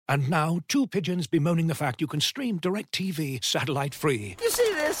And now, two pigeons bemoaning the fact you can stream DirecTV satellite-free. You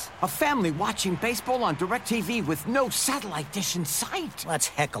see this? A family watching baseball on DirecTV with no satellite dish in sight. Let's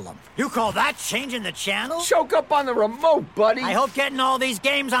heckle them. You call that changing the channel? Choke up on the remote, buddy. I hope getting all these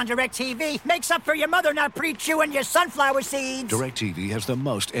games on DirecTV makes up for your mother not pre-chewing your sunflower seeds. DirecTV has the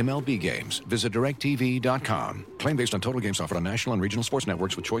most MLB games. Visit DirecTV.com. Claim based on total games offered on national and regional sports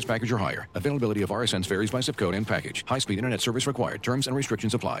networks with choice package or higher. Availability of RSNs varies by zip code and package. High-speed internet service required. Terms and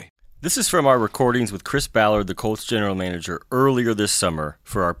restrictions apply. This is from our recordings with Chris Ballard, the Colts general manager, earlier this summer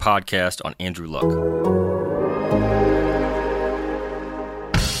for our podcast on Andrew Luck.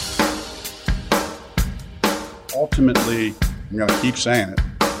 Ultimately, I'm going to keep saying it.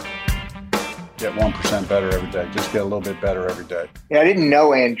 Get 1% better every day. Just get a little bit better every day. Yeah, I didn't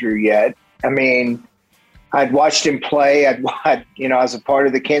know Andrew yet. I mean, I'd watched him play. I was a part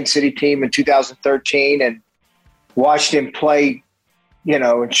of the Kansas City team in 2013 and watched him play,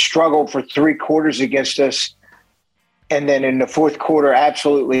 and struggle for 3 quarters against us. And then in the fourth quarter,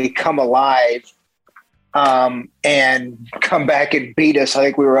 absolutely come alive and come back and beat us. I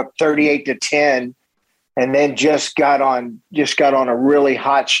think we were up 38-10 and then just got on a really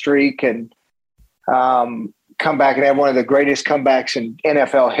hot streak and come back and have one of the greatest comebacks in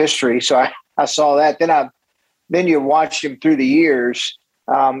NFL history. So I saw that. Then you watched him through the years.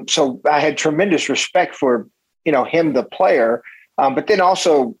 So I had tremendous respect for, him, the player. But then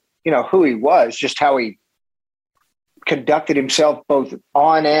also, who he was, just how he conducted himself both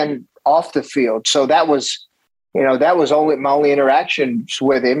on and off the field. So that was only my only interactions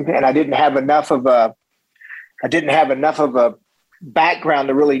with him. And I didn't have enough of a background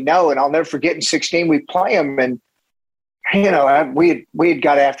to really know. And I'll never forget in 2016, we play him and, we had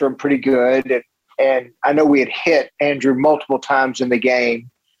got after him pretty good. And I know we had hit Andrew multiple times in the game.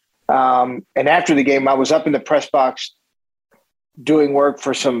 And after the game, I was up in the press box doing work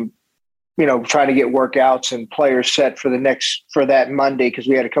for some, trying to get workouts and players set for that Monday because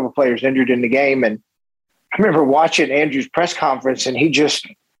we had a couple of players injured in the game. And I remember watching Andrew's press conference and he just,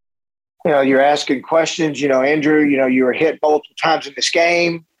 you're asking questions, Andrew, you were hit multiple times in this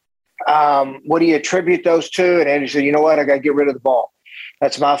game. What do you attribute those to? And Andrew said, you know what? I got to get rid of the ball.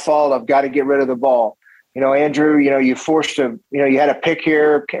 That's my fault. I've got to get rid of the ball. Andrew, you forced him, you had a pick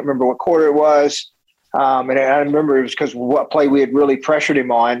here. Can't remember what quarter it was. And I remember it was because what play we had really pressured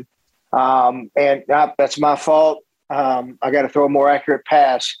him on. That's my fault. I got to throw a more accurate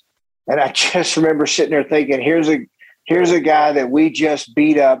pass. And I just remember sitting there thinking, here's a guy that we just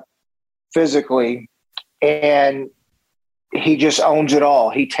beat up physically, and he just owns it all.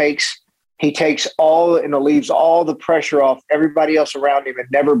 He takes all and leaves all the pressure off everybody else around him and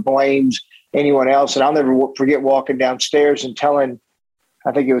never blames anyone else. And I'll never forget walking downstairs and telling,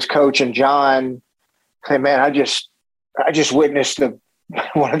 I think it was Coach and John, hey, man, I just witnessed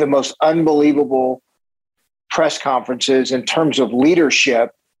one of the most unbelievable press conferences in terms of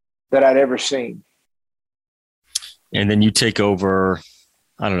leadership that I'd ever seen. And then you take over,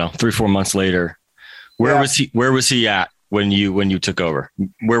 I don't know, 3-4 months later. Where was he at when you took over?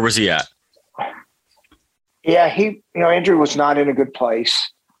 Where was he at? Yeah, Andrew was not in a good place.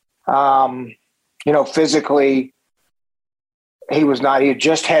 Physically, he was not. He had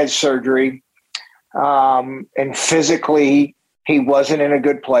just had surgery. And physically, he wasn't in a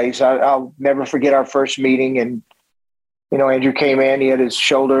good place. I'll never forget our first meeting. And, Andrew came in. He had his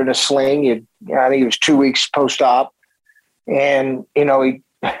shoulder in a sling. I think he was 2 weeks post-op. And,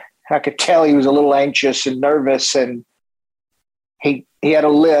 I could tell he was a little anxious and nervous. And he had a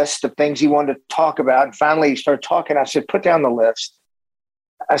list of things he wanted to talk about. And finally, he started talking. I said, put down the list.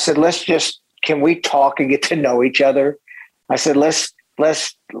 I said, can we talk and get to know each other? I said, let's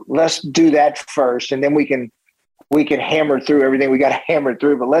do that first. And then we can hammer through everything we got to hammer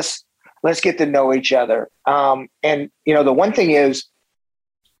through, but let's get to know each other. And the one thing is,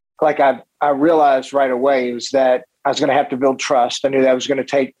 like I realized right away, was that I was going to have to build trust. I knew that was going to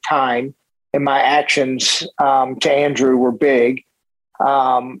take time, and my actions to Andrew were big.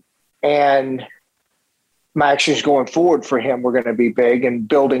 And my actions going forward for him were going to be big, and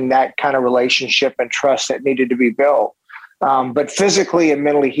building that kind of relationship and trust that needed to be built. But physically and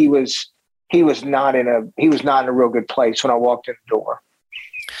mentally, he was not in a real good place when I walked in the door.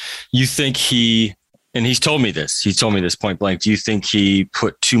 You think and he's told me this point blank, do you think he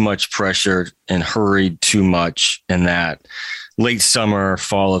put too much pressure and hurried too much in that late summer,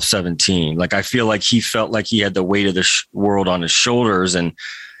 fall of 2017? Like, I feel like he felt like he had the weight of the world on his shoulders, and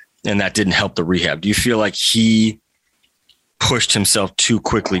that didn't help the rehab. Do you feel like he pushed himself too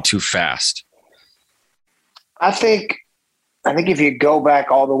quickly, too fast? I think if you go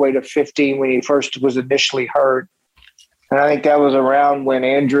back all the way to 2015 when he first was initially hurt, And I think that was around when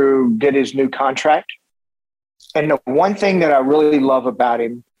Andrew did his new contract. And the one thing that I really love about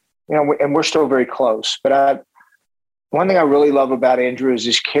him, and we're still very close, but one thing I really love about Andrew is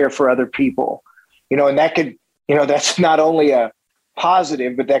his care for other people, and that could, that's not only a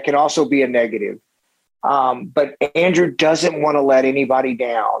positive, but that can also be a negative. But Andrew doesn't want to let anybody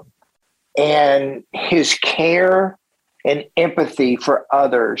down. And his care and empathy for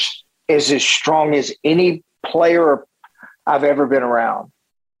others is as strong as any player I've ever been around.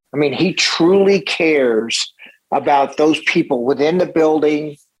 I mean, he truly cares about those people within the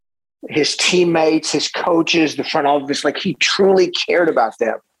building, his teammates, his coaches, the front office. Like, he truly cared about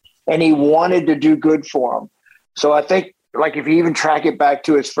them and he wanted to do good for them. So I think, like, if you even track it back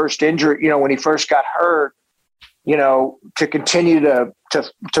to his first injury, when he first got hurt, to continue to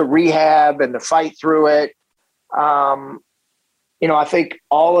rehab and to fight through it. I think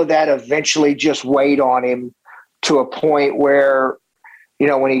all of that eventually just weighed on him to a point where,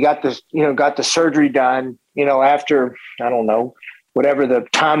 when he got the surgery done, after, I don't know, whatever the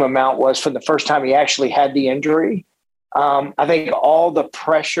time amount was from the first time he actually had the injury. I think all the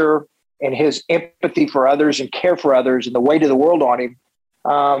pressure and his empathy for others and care for others and the weight of the world on him,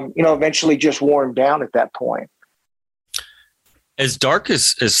 eventually just wore him down at that point. As dark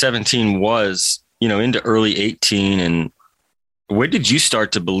as 17 was, into early 18, and where did you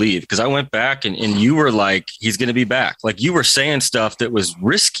start to believe? Because I went back and you were like, he's going to be back. Like, you were saying stuff that was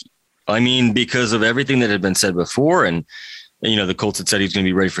risky. I mean, because of everything that had been said before, and the Colts had said he was going to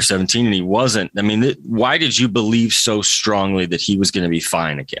be ready for 17 and he wasn't. I mean, why did you believe so strongly that he was going to be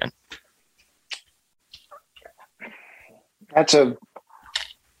fine again? That's a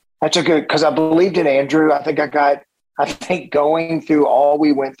good, because I believed in Andrew. I think going through all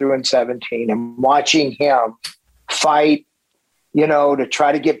we went through in 17 and watching him fight, to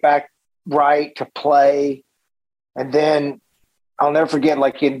try to get back right, to play. And then I'll never forget,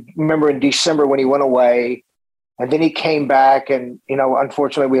 remember in December when he went away and then he came back and,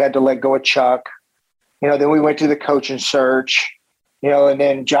 unfortunately we had to let go of Chuck. Then we went to the coaching search, and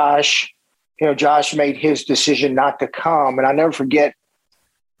then Josh made his decision not to come. And I never forget,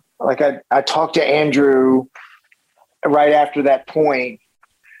 I talked to Andrew right after that point,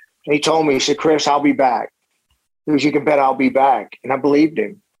 and he told me, he said, "Chris, I'll be back." He goes, "You can bet I'll be back." And I believed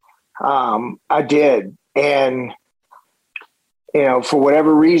him. I did. And, for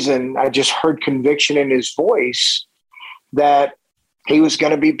whatever reason, I just heard conviction in his voice that he was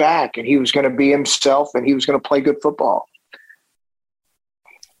going to be back and he was going to be himself and he was going to play good football.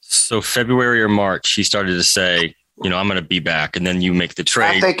 So February or March, he started to say, I'm going to be back. And then you make the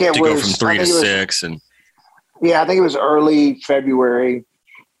trade go from 3 to 6. Yeah, I think it was early February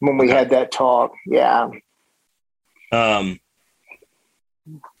when we had that talk. Yeah.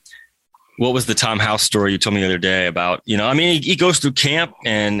 What was the Tom House story you told me the other day about, he goes through camp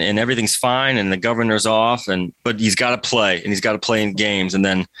and everything's fine and the governor's off but he's got to play and he's got to play in games. And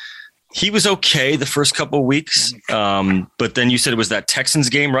then he was okay the first couple of weeks. But then you said it was that Texans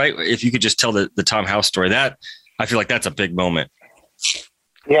game, right? If you could just tell the Tom House story, that I feel like that's a big moment.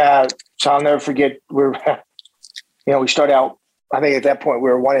 Yeah. So I'll never forget. We started out, I think at that point we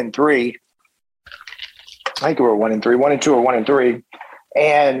were 1-3. I think we were 1-3, 1-2 or 1-3.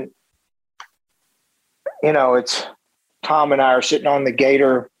 And, it's Tom and I are sitting on the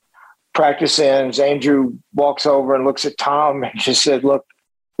Gator practice ends. Andrew walks over and looks at Tom and just said, "Look,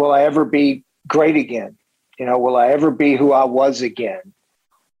 will I ever be great again? Will I ever be who I was again?"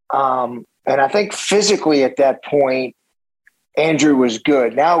 And I think physically at that point, Andrew was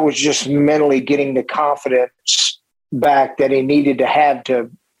good. Now it was just mentally getting the confidence back that he needed to have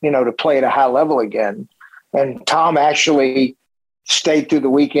to play at a high level again. And Tom actually stayed through the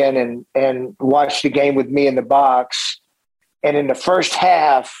weekend and watched the game with me in the box. And in the first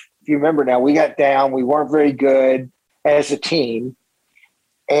half, if you remember now, we got down. We weren't very good as a team.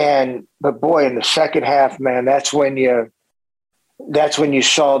 But boy, in the second half, man, that's when you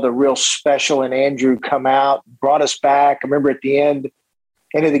saw the real special in Andrew come out, brought us back. I remember at the end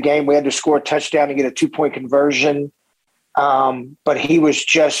of the game, we had to score a touchdown to get a 2-point conversion. But he was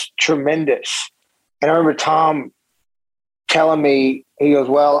just tremendous. And I remember Tom telling me, he goes,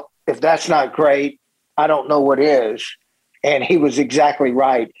 "Well, if that's not great, I don't know what is." And he was exactly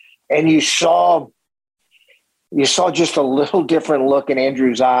right. And you saw just a little different look in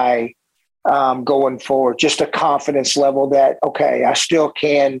Andrew's eye going forward, just a confidence level that, okay, I still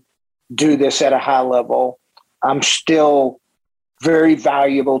can do this at a high level. I'm still very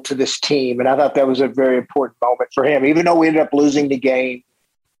valuable to this team. And I thought that was a very important moment for him, even though we ended up losing the game,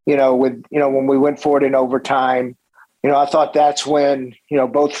 when we went for it in overtime. I thought that's when,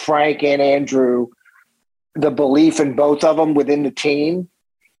 both Frank and Andrew the belief in both of them within the team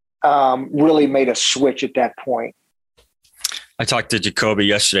really made a switch at that point. I talked to Jacoby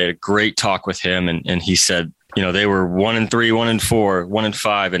yesterday, a great talk with him. And he said, they were 1-3, 1-4,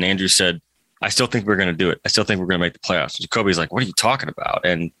 1-5. And Andrew said, I still think we're going to do it. I still think we're going to make the playoffs. Jacoby's like, what are you talking about?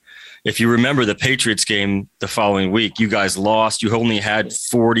 And if you remember the Patriots game the following week, you guys lost. You only had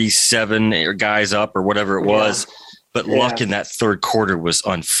 47 guys up or whatever it was. Yeah. But Luck in that third quarter was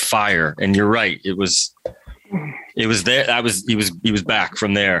on fire. And you're right. It was there. He was back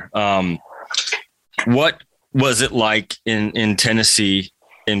from there. What was it like in Tennessee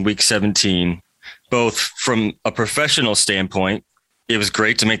in week 17, both from a professional standpoint? It was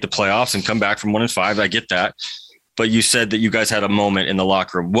great to make the playoffs and come back from 1-5. I get that. But you said that you guys had a moment in the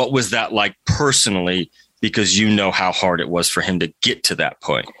locker room. What was that like personally? Because you know how hard it was for him to get to that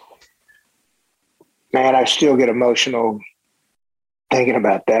point. Man, I still get emotional thinking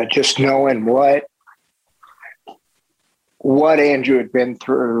about that. Just knowing what Andrew had been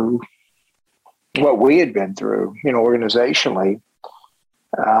through, what we had been through, organizationally.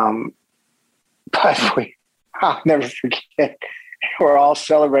 But I'll never forget. We're all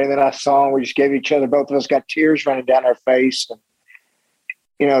celebrating that song. We just gave each other, both of us got tears running down our face. And,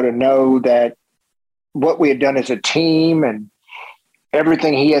 to know that what we had done as a team and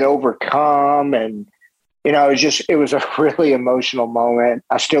everything he had overcome. And, it was a really emotional moment.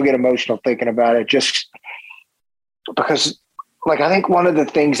 I still get emotional thinking about it just because, I think one of the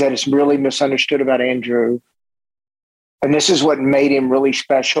things that is really misunderstood about Andrew, and this is what made him really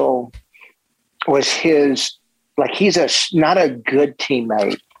special, was he's not a good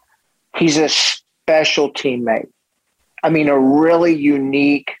teammate. He's a special teammate. I mean, a really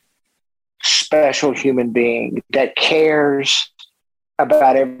unique, special human being that cares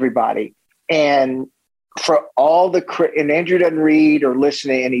about everybody. And for all and Andrew doesn't read or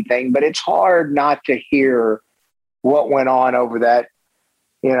listen to anything, but it's hard not to hear what went on over that,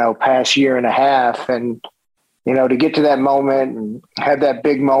 past year and a half. And, to get to that moment and have that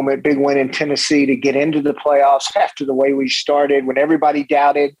big moment, big win in Tennessee, to get into the playoffs after the way we started, when everybody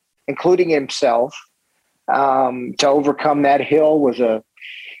doubted, including himself, to overcome that hill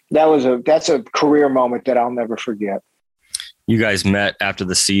that's a career moment that I'll never forget. You guys met after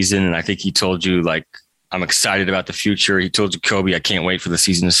the season, and I think he told you, I'm excited about the future. He told Jacoby, I can't wait for the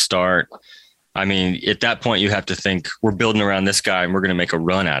season to start. I mean, at that point, you have to think we're building around this guy and we're going to make a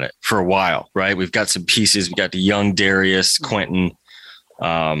run at it for a while, right? We've got some pieces. We got the young Darius, Quentin.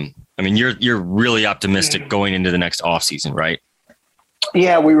 You're really optimistic going into the next offseason, right?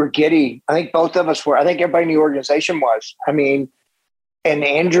 Yeah, we were giddy. I think both of us were. I think everybody in the organization was. And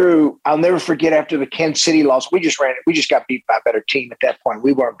Andrew, I'll never forget after the Kansas City loss, we just got beat by a better team at that point.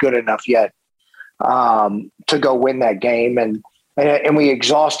 We weren't good enough yet to go win that game. And we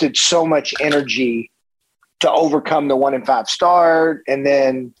exhausted so much energy to overcome the 1-5 start. And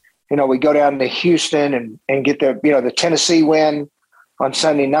then, we go down to Houston and get the Tennessee win on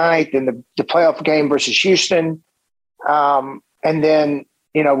Sunday night, and the playoff game versus Houston. And then,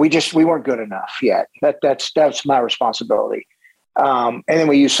 we weren't good enough yet. That's my responsibility. And then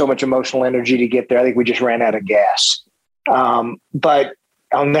we used so much emotional energy to get there. I think we just ran out of gas. But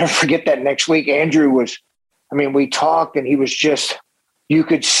I'll never forget that next week, Andrew we talked, and he was just, you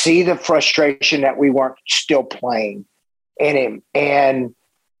could see the frustration that we weren't still playing in him. And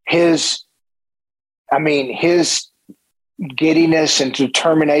his giddiness and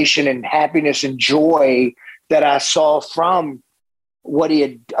determination and happiness and joy that I saw from what he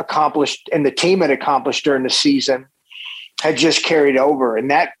had accomplished and the team had accomplished during the season had just carried over.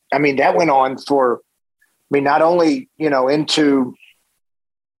 And that went on for, not only, into,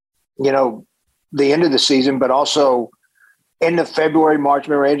 the end of the season, but also in the February, March.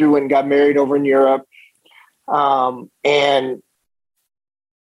 Remember, Andrew went and got married over in Europe. And the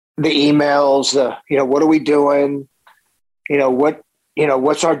emails, what are we doing?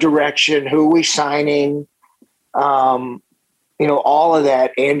 What's our direction? Who are we signing? All of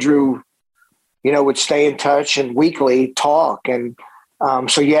that. Andrew, would stay in touch and weekly talk. And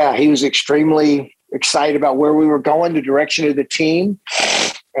he was extremely excited about where we were going, the direction of the team.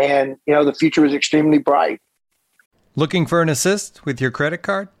 And, the future was extremely bright. Looking for an assist with your credit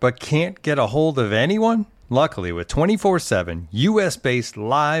card, but can't get a hold of anyone? Luckily, with 24/7 U.S.-based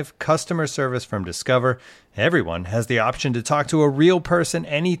live customer service from Discover, everyone has the option to talk to a real person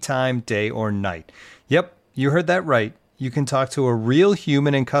anytime, day or night. Yep, you heard that right. You can talk to a real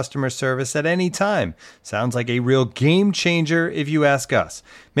human in customer service at any time. Sounds like a real game changer if you ask us.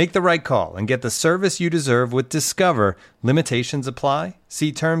 Make the right call and get the service you deserve with Discover. Limitations apply.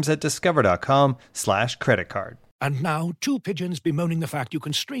 See terms at discover.com/creditcard. And now, two pigeons bemoaning the fact you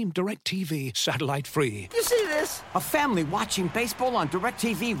can stream DirecTV satellite-free. You see this? A family watching baseball on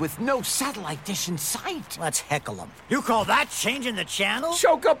DirecTV with no satellite dish in sight. Let's heckle them. You call that changing the channel?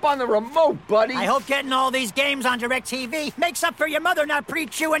 Choke up on the remote, buddy. I hope getting all these games on DirecTV makes up for your mother not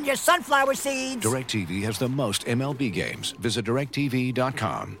pre-chewing your sunflower seeds. DirecTV has the most MLB games. Visit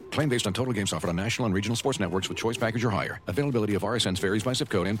DirecTV.com. Claim based on total games offered on national and regional sports networks with choice package or higher. Availability of RSNs varies by zip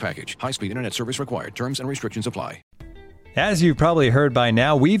code and package. High-speed internet service required. Terms and restrictions apply. As you've probably heard by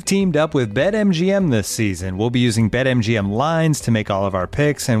now, we've teamed up with BetMGM this season. We'll be using BetMGM lines to make all of our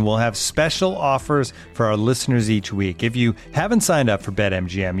picks, and we'll have special offers for our listeners each week. If you haven't signed up for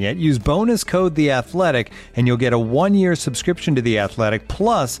BetMGM yet, use bonus code The Athletic, and you'll get a 1-year subscription to The Athletic,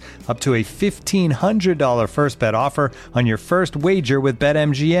 plus up to a $1,500 first bet offer on your first wager with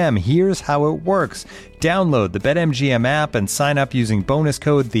BetMGM. Here's how it works. Download the BetMGM app and sign up using bonus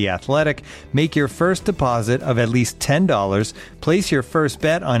code The Athletic. Make your first deposit of at least $10. Place your first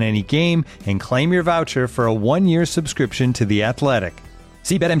bet on any game and claim your voucher for a 1-year subscription to The Athletic.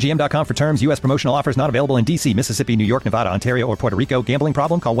 See BetMGM.com for terms. U.S. promotional offers not available in D.C., Mississippi, New York, Nevada, Ontario, or Puerto Rico. Gambling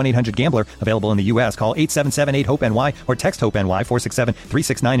problem? Call 1-800-GAMBLER. Available in the U.S. Call 877-8-HOPE-NY or text HOPE-NY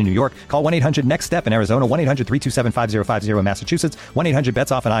 467-369 in New York. Call 1-800-NEXT-STEP in Arizona. 1-800-327-5050 in Massachusetts.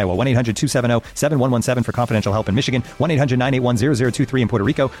 1-800-BETS-OFF in Iowa. 1-800-270-7117 for confidential help in Michigan. 1-800-981-0023 in Puerto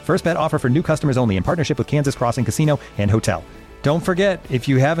Rico. First bet offer for new customers only in partnership with Kansas Crossing Casino and Hotel. Don't forget, if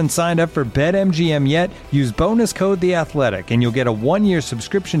you haven't signed up for BetMGM yet, use bonus code The Athletic, and you'll get a 1-year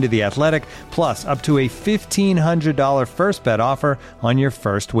subscription to The Athletic, plus up to a $1,500 first bet offer on your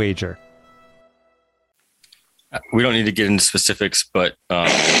first wager. We don't need to get into specifics, but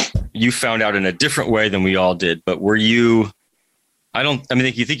you found out in a different way than we all did. But were you? I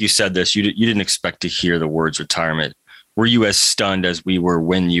think you said this. You didn't expect to hear the words retirement. Were you as stunned as we were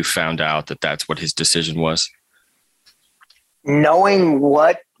when you found out that that's what his decision was? Knowing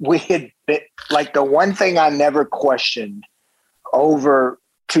what we had been, like the one thing I never questioned over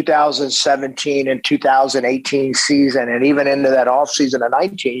 2017 and 2018 season, and even into that offseason of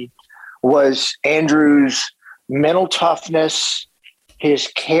 19, was Andrew's mental toughness, his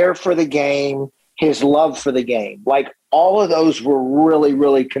care for the game, his love for the game. Like all of those were really,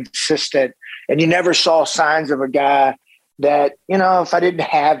 really consistent. And you never saw signs of a guy that, if I didn't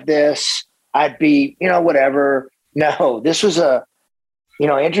have this, I'd be, whatever. No, this was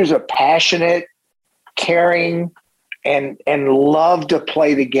Andrew's a passionate, caring, and loved to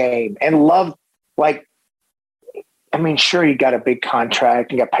play the game and loved, sure, he got a big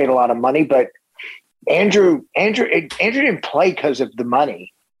contract and got paid a lot of money, but Andrew didn't play because of the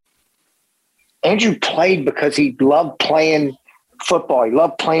money. Andrew played because he loved playing football. He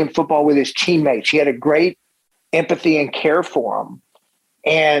loved playing football with his teammates. He had a great empathy and care for them.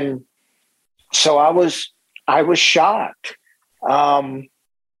 And so I was shocked. And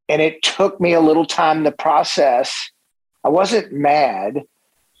it took me a little time to process. I wasn't mad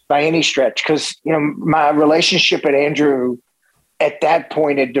by any stretch because, my relationship with Andrew at that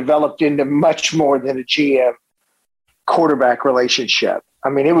point had developed into much more than a GM quarterback relationship. I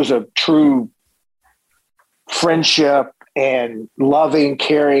mean, it was a true friendship and loving,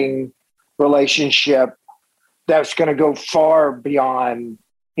 caring relationship that's going to go far beyond,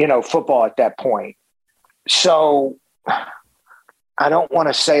 football at that point. So I don't want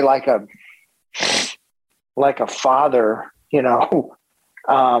to say like a father,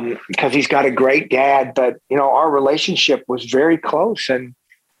 because he's got a great dad, but our relationship was very close. And,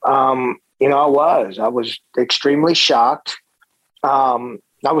 I was extremely shocked. I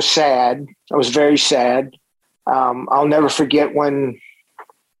was sad. I was very sad. I'll never forget when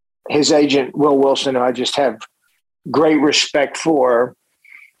his agent, Will Wilson, who I just have great respect for,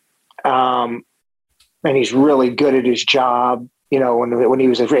 and he's really good at his job. When he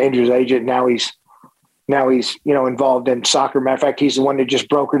was Andrew's agent, now he's involved in soccer. Matter of fact, he's the one that just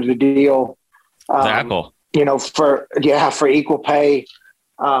brokered the deal. Apple. For equal pay,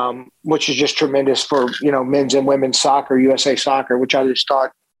 which is just tremendous for men's and women's soccer, USA Soccer, which I just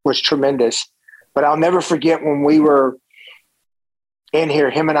thought was tremendous. But I'll never forget when we were in here,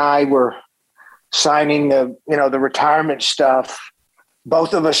 him and I were signing the retirement stuff.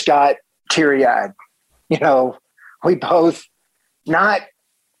 Both of us got teary-eyed. We both, not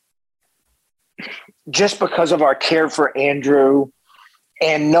just because of our care for Andrew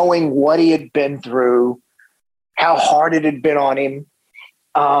and knowing what he had been through, how hard it had been on him,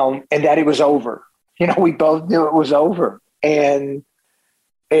 and that it was over. We both knew it was over. And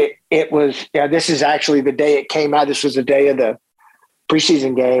it was, this is actually the day it came out. This was the day of the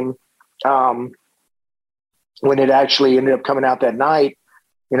preseason game when it actually ended up coming out that night.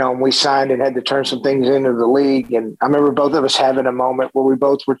 and we signed and had to turn some things into the league. And I remember both of us having a moment where we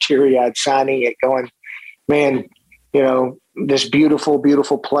both were teary-eyed signing it, going, man, this beautiful,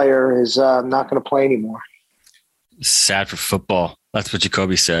 beautiful player is not going to play anymore. Sad for football. That's what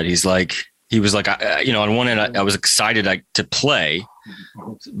Jacoby said. He was like, on one end, I was excited to play,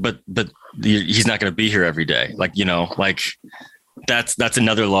 but he's not going to be here every day. That's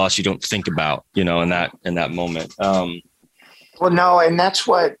another loss you don't think about, in that moment. Well, no, and that's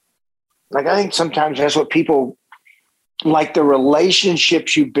what, I think sometimes that's what people like, the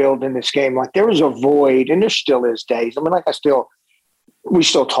relationships you build in this game. Like, there was a void, and there still is days. I mean, we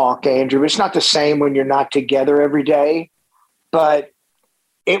still talk, Andrew. It's not the same when you're not together every day, but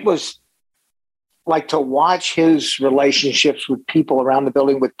it was like to watch his relationships with people around the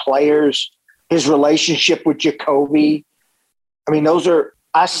building, with players, his relationship with Jacoby. I mean,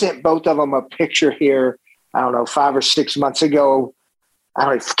 I sent both of them a picture here, I don't know, 5 or 6 months ago. I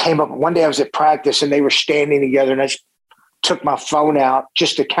don't know, it came up one day I was at practice and they were standing together, and I just took my phone out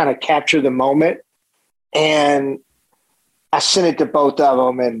just to kind of capture the moment. And I sent it to both of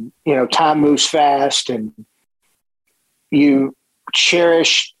them, and, time moves fast, and you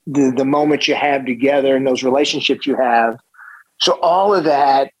cherish the moments you have together and those relationships you have. So all of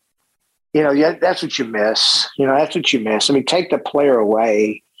that, that's what you miss. That's what you miss. I mean, take the player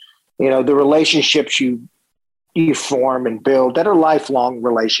away, the relationships you form and build that are lifelong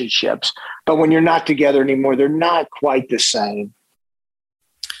relationships. But when you're not together anymore, they're not quite the same.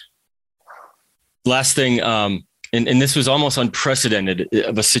 Last thing, and this was almost unprecedented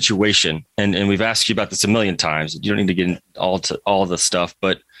of a situation. And we've asked you about this a million times. You don't need to get into all the stuff,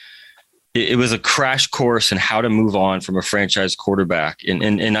 but it was a crash course in how to move on from a franchise quarterback.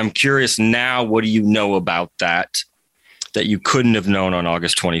 And I'm curious now, what do you know about that you couldn't have known on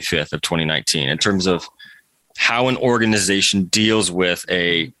August 25th of 2019 in terms of how an organization deals with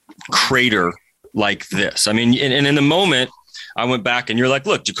a crater like this? I mean, and in the moment I went back and you're like,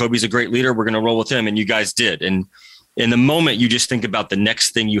 look, Jacoby's a great leader. We're going to roll with him. And you guys did. And in the moment, you just think about the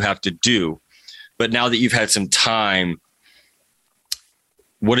next thing you have to do. But now that you've had some time,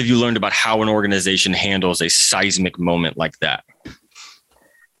 what have you learned about how an organization handles a seismic moment like that?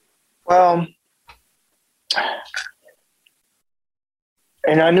 Well,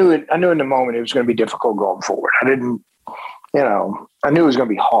 and I knew in the moment it was going to be difficult going forward. I didn't, I knew it was going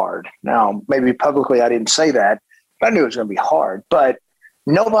to be hard. Now, maybe publicly I didn't say that, but I knew it was going to be hard. But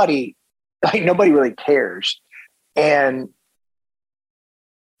nobody really cares. And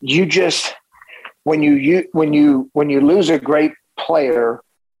you just, when you lose a great player,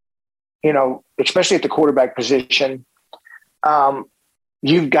 especially at the quarterback position,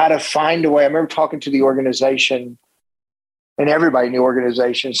 you've got to find a way. I remember talking to the organization and everybody in the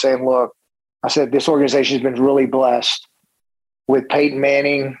organization saying, look, I said, this organization has been really blessed with Peyton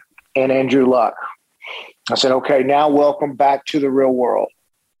Manning and Andrew Luck. I said, okay, now welcome back to the real world.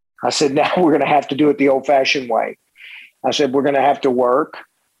 I said, now we're going to have to do it the old-fashioned way. I said, we're going to have to work.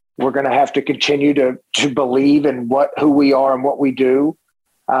 We're going to have to continue to believe in who we are and what we do.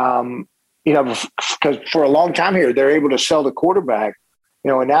 Because for a long time here, they're able to sell the quarterback,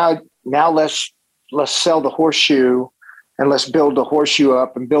 and now let's sell the horseshoe, and let's build the horseshoe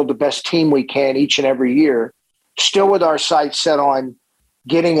up and build the best team we can each and every year, still with our sights set on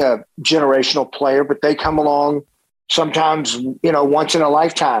getting a generational player, but they come along sometimes, once in a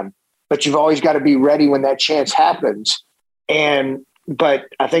lifetime, but you've always got to be ready when that chance happens. But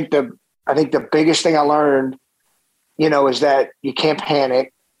I think the biggest thing I learned, is that you can't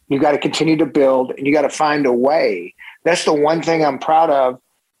panic. You got to continue to build, and you got to find a way. That's the one thing I'm proud of.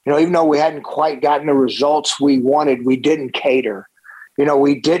 Even though we hadn't quite gotten the results we wanted, we didn't cater.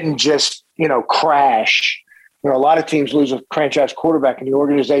 We didn't just, crash. A lot of teams lose a franchise quarterback and the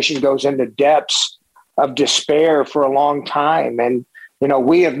organization goes into depths of despair for a long time. And,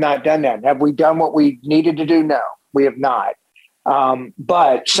 we have not done that. Have we done what we needed to do? No, we have not.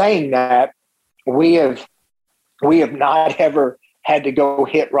 But saying that, we have not ever had to go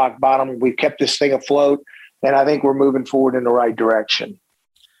hit rock bottom. We've kept this thing afloat, and I think we're moving forward in the right direction.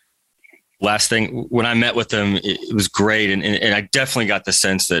 Last thing, when I met with him, it was great. And I definitely got the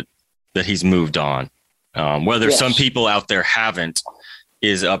sense that he's moved on. Whether some people out there haven't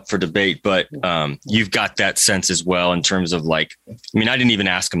is up for debate, but you've got that sense as well in terms of I didn't even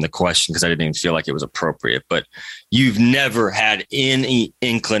ask him the question because I didn't even feel like it was appropriate, but you've never had any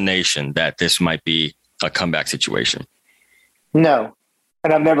inclination that this might be a comeback situation. No.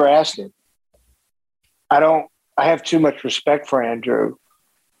 And I've never asked him. I have too much respect for Andrew.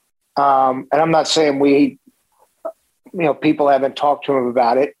 And I'm not saying people haven't talked to him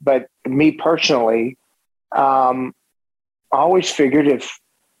about it, but me personally, I always figured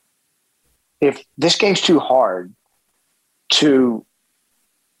if this game's too hard to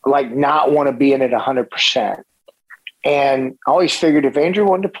like not want to be in it 100%. And I always figured if Andrew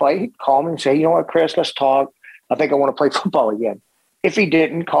wanted to play, he'd call me and say, you know what, Chris, let's talk. I think I want to play football again. If he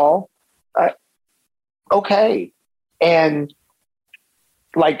didn't call, okay. And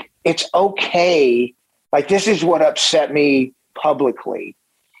like, it's okay. Like, this is what upset me publicly,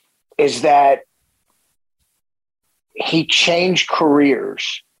 is that he changed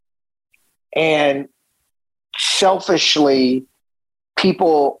careers, and selfishly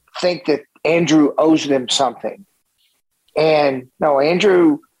people think that Andrew owes them something. And no,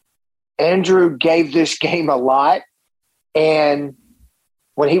 Andrew gave this game a lot, and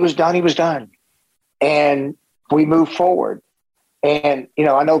when he was done, he was done. And we moved forward. And, you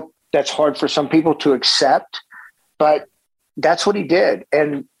know, I know that's hard for some people to accept, but that's what he did.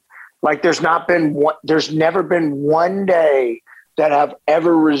 And like, there's never been one day that I've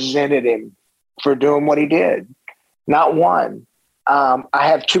ever resented him for doing what he did. Not one. I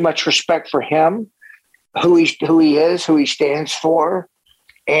have too much respect for him, who he is, who he stands for,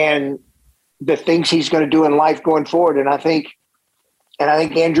 and the things he's going to do in life going forward. And I think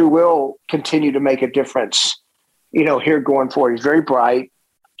Andrew will continue to make a difference, you know, here going forward. He's very bright.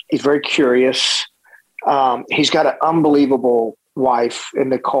 He's very curious. He's got an unbelievable wife in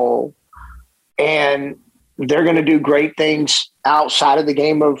Nicole, and they're going to do great things outside of the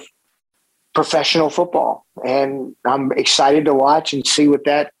game of professional football. And I'm excited to watch and see what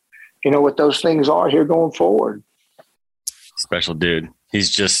those things are here going forward. Special dude. He's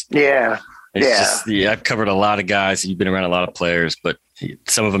just, I've covered a lot of guys. You've been around a lot of players, but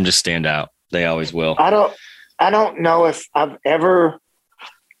some of them just stand out. They always will. I don't know if I've ever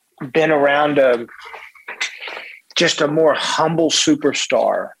been around just a more humble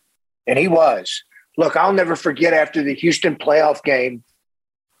superstar. And he was. Look, I'll never forget after the Houston playoff game,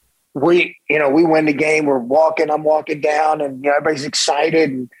 we win the game. I'm walking down, and everybody's excited.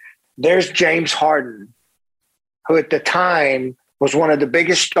 And there's James Harden, who at the time was one of the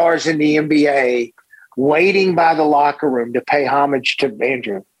biggest stars in the NBA, waiting by the locker room to pay homage to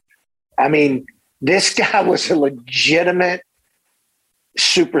Andrew. I mean, this guy was a legitimate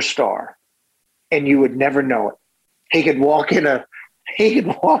superstar, and you would never know it. He could walk in a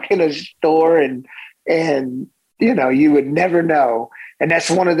store and you would never know. And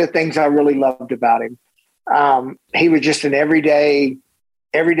that's one of the things I really loved about him. He was just an everyday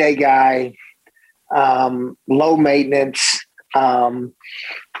guy, low maintenance, and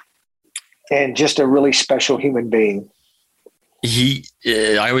just a really special human being.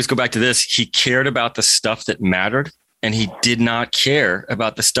 I always go back to this. He cared about the stuff that mattered, and he did not care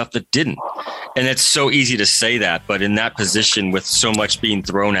about the stuff that didn't. And it's so easy to say that, but in that position with so much being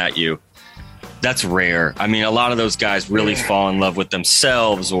thrown at you, that's rare. I mean, a lot of those guys really fall in love with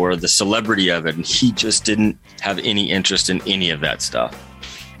themselves or the celebrity of it, and he just didn't have any interest in any of that stuff.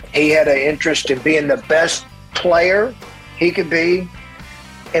 He had an interest in being the best player he could be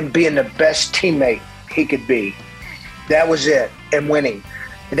and being the best teammate he could be. That was it, and winning.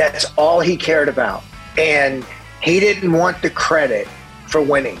 That's all he cared about. And he didn't want the credit for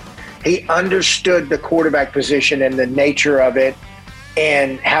winning. He understood the quarterback position and the nature of it,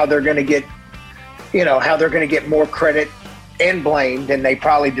 and how they're going to get more credit and blame than they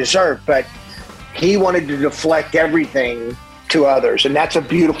probably deserve. But he wanted to deflect everything to others, and that's a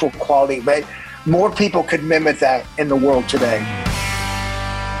beautiful quality. But more people could mimic that in the world today.